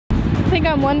think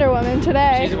I'm Wonder Woman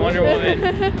today. She's Wonder Woman,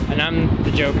 and I'm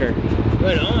the Joker.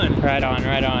 Right on. Right on,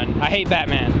 right on. I hate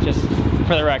Batman, just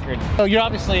for the record. Oh, you're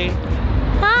obviously...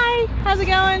 Hi, how's it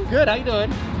going? Good, how you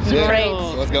doing? Great.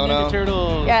 What's going on?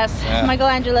 Turtles. Yes, Yeah.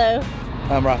 Michelangelo.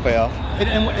 I'm Raphael.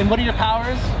 And what are your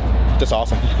powers? Just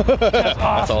awesome.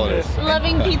 That's all it is.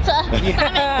 Loving pizza.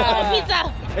 Yeah. Loving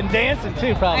pizza. And dancing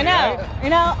too, probably. I know. Right? You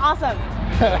know, awesome.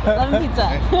 Loving pizza.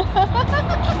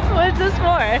 What's this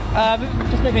for?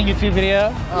 Just making a YouTube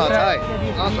video. Oh, tight.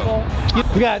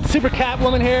 Awesome. We got Super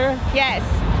Catwoman here. Yes.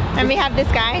 And we have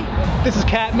this guy. This is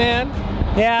Catman.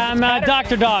 Yeah, I'm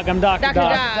Dr. Dog. I'm Dr. Dr.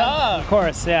 Dog. Dog. Of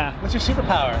course, yeah. What's your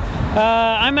superpower?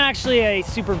 I'm actually a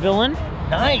super villain.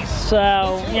 Nice.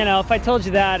 So, you know, if I told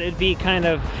you that, it'd be kind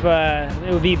of,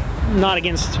 it would be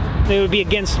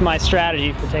against my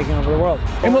strategy for taking over the world.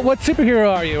 And what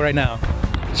superhero are you right now?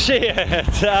 Shit,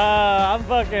 I'm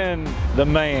fucking the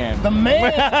man. The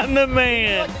man? I'm the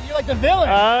man. You're like the villain.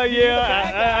 Oh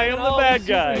yeah, I am the bad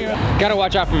guy. Gotta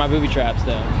watch out for my booby traps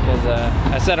though, because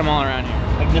I set them all around here.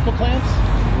 Like nipple clamps?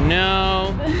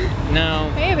 No,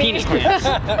 no. Maybe. Penis clamps.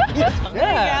 There you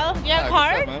go. You have a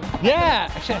card? Yeah,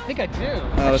 actually I think I do.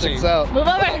 Let's check this out. Move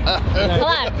over. Hold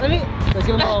on. Let me. Let's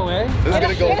give them all away.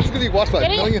 This is gonna be watched by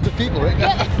millions of people right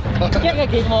now. Yeah, I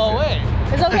gave them all away.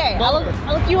 It's okay. I'll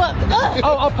look you up.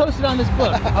 Oh, I'll post it on this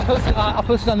book. I'll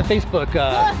post it on the Facebook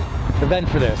event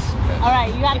for this. All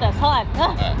right, you got this. Hold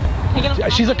on.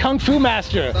 She's a kung fu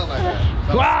master. Oh my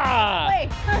god. Wow. Wait.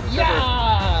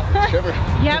 Yeah. Shiver.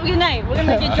 You have a good night. We're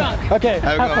gonna get drunk. Okay.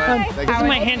 Have a good one, man. Thank This is you.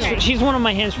 my henchman. She's one of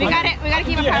my henchmen. We gotta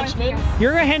keep it power.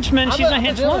 You're a henchman. She's my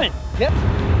henchwoman. Yep.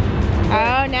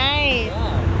 Oh, nice.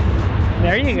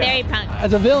 There you go. Very punk.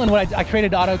 As a villain, I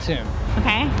created Autotune.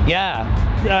 Okay. Yeah.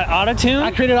 Autotune?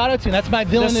 I created Autotune. That's my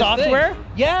villain. The software?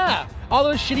 Yeah. All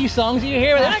those shitty songs that you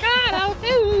hear. Like,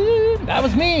 Autotune. That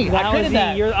was me. I created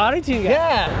that. You're the Autotune guy.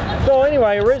 Yeah. So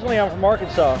anyway, originally I'm from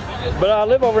Arkansas, but I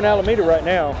live over in Alameda right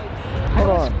now. Hold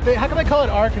on. How come they call it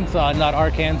Arkansas and not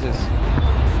Arkansas?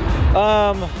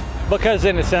 Because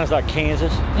then it sounds like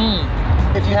Kansas.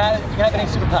 If you had any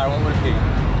superpower, what would it be?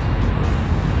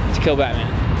 To kill Batman.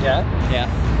 Yeah. Yeah.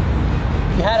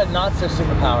 If you had a not so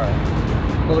superpower,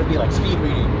 what would it be, like speed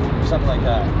reading or something like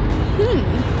that?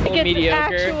 Like it's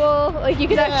Mediocre. actual, like you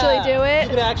could actually do You it.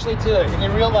 could actually do it in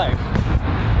your real life.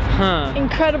 Huh.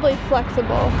 Incredibly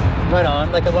flexible. Right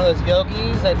on, like one of those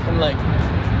yogis that can like.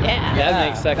 Yeah. That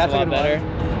makes sex a that's lot good better.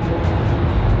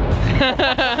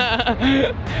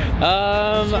 Yeah,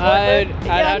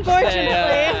 I'd have to say,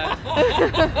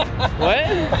 what?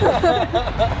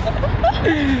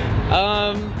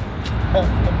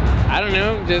 I don't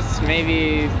know, just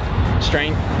maybe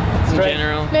strength in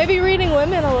general. Maybe reading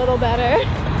women a little better.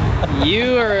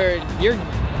 You're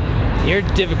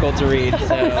difficult to read, so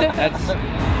that's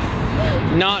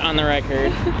not on the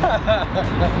record.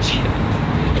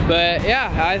 But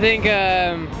yeah, I think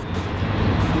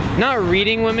not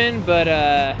reading women, but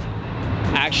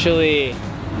actually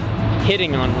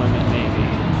hitting on women, maybe.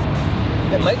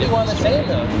 It might be one and the same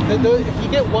though. If you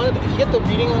get the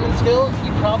reading women skill,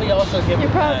 you probably also get. You're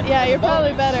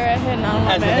probably better at hitting on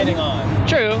as the women. hitting on.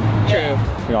 True.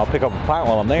 You know, I'll pick up a pint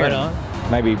while I'm there. Right on.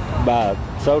 Maybe buy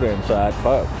soda inside.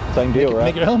 Fuck, same deal, right?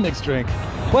 Make your own mixed drink.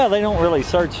 Well, they don't really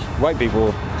search white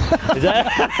people. Is that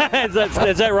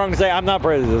is that wrong to say? I'm not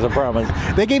prejudiced, I promise.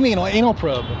 They gave me an anal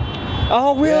probe.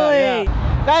 Oh, really? Yeah.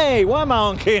 Hey, why am I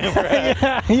on camera?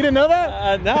 Yeah. You didn't know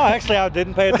that? No, actually, I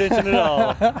didn't pay attention at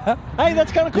all. Hey,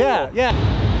 that's kind of cool. Yeah.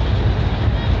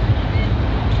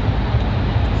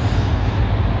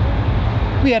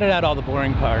 We edit out all the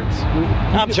boring parts.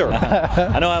 I'm sure.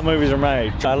 I know how movies are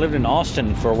made. I lived in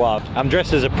Austin for a while. I'm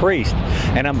dressed as a priest,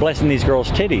 and I'm blessing these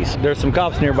girls' titties. There's some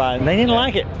cops nearby, and they didn't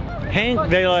like it.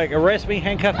 They like arrest me,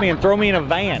 handcuff me, and throw me in a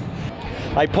van.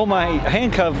 I pull my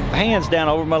hands down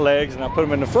over my legs, and I put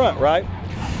them in the front, right?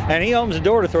 And he opens the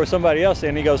door to throw somebody else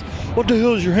in. He goes, "What the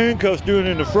hell is your handcuffs doing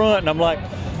in the front?" And I'm like,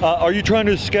 "Are you trying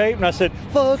to escape?" And I said,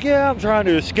 "Fuck yeah, I'm trying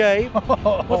to escape."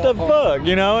 What the fuck,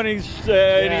 you know? And I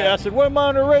said, "What am I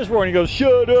under arrest for?" And he goes,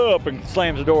 "Shut up," and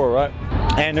slams the door, right?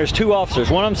 And there's two officers.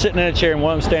 One of them sitting in a chair and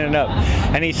one of them standing up.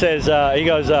 And he says, he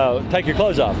goes, "Take your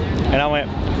clothes off." And I went,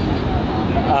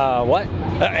 "What?"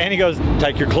 And he goes,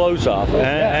 "Take your clothes off."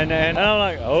 And I'm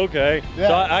like, "Okay." Yeah.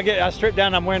 So I strip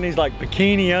down. I'm wearing these like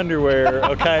bikini underwear.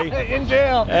 Okay. In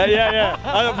jail. Yeah.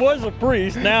 I was a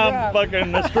priest. Now I'm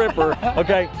fucking a stripper.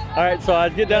 Okay. All right. So I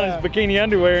get down in his bikini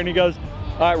underwear, and he goes,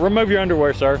 "All right, remove your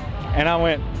underwear, sir." And I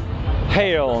went,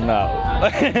 "Hell no."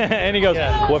 And he goes,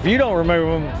 "Well, if you don't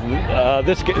remove them,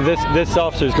 this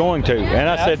officer's going to." And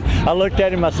I said, I looked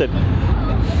at him. I said,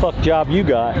 fuck job you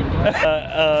got?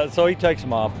 So he takes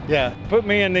them off. Yeah. Put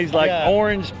me in these like Yeah.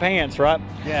 orange pants, right?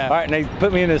 Yeah. All right, and they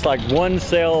put me in this like one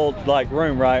cell like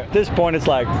room, right? At this point, it's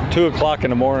like 2 o'clock in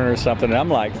the morning or something, and I'm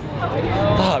like,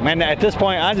 fuck, man. At this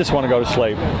point, I just want to go to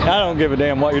sleep. I don't give a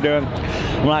damn what you're doing.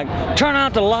 I'm like, turn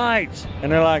out the lights,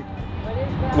 and they're like,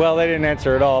 well, they didn't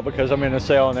answer at all because I'm in a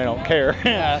cell and they don't care.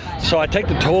 Yeah. So I take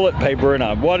the toilet paper and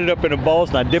I wad it up in a balls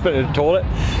and I dip it in the toilet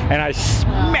and I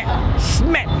smack,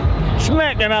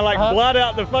 and I like blot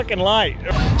out the fucking light.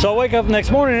 So I wake up the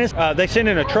next morning and they send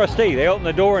in a trustee. They open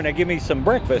the door and they give me some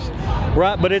breakfast,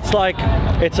 right? But it's like,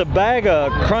 it's a bag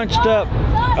of crunched up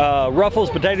Ruffles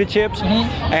potato chips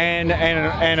and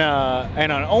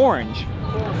an orange.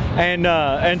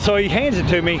 And so he hands it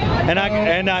to me and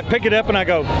I pick it up and I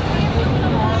go,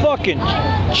 fucking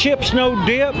chips no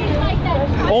dip,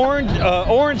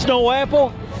 orange no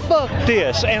apple, fuck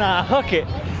this, and I huck it,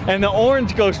 and the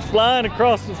orange goes flying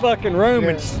across the fucking room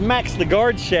and smacks the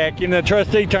guard shack, and the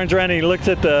trustee turns around and he looks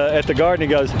at the guard and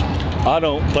he goes, I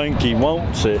don't think he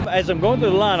wants it. As I'm going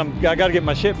through the line, I got to get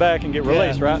my shit back and get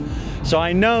released, right? So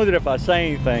I know that if I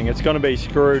say anything, it's going to be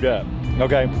screwed up,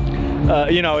 okay?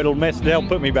 You know, they'll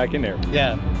put me back in there.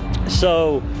 Yeah.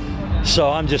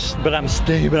 So I'm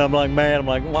Steve, and I'm like, man, I'm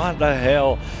like, what the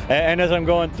hell? And as I'm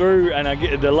going through,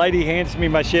 and the lady hands me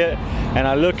my shit, and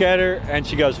I look at her, and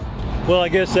she goes, well, I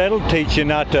guess that'll teach you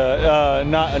not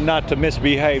to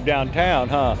misbehave downtown,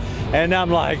 huh? And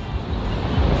I'm like,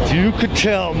 if you could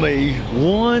tell me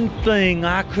one thing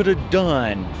I could have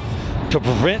done to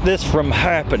prevent this from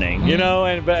happening, you know,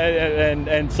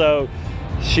 and so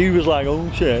she was like, oh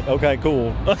shit, okay,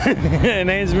 cool, and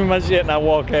hands me my shit, and I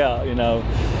walk out, you know.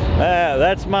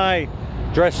 That's my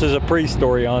dressed as a priest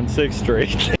story on 6th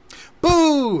Street.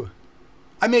 Boo!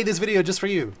 I made this video just for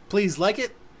you. Please like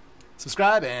it,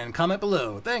 subscribe, and comment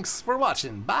below. Thanks for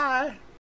watching. Bye!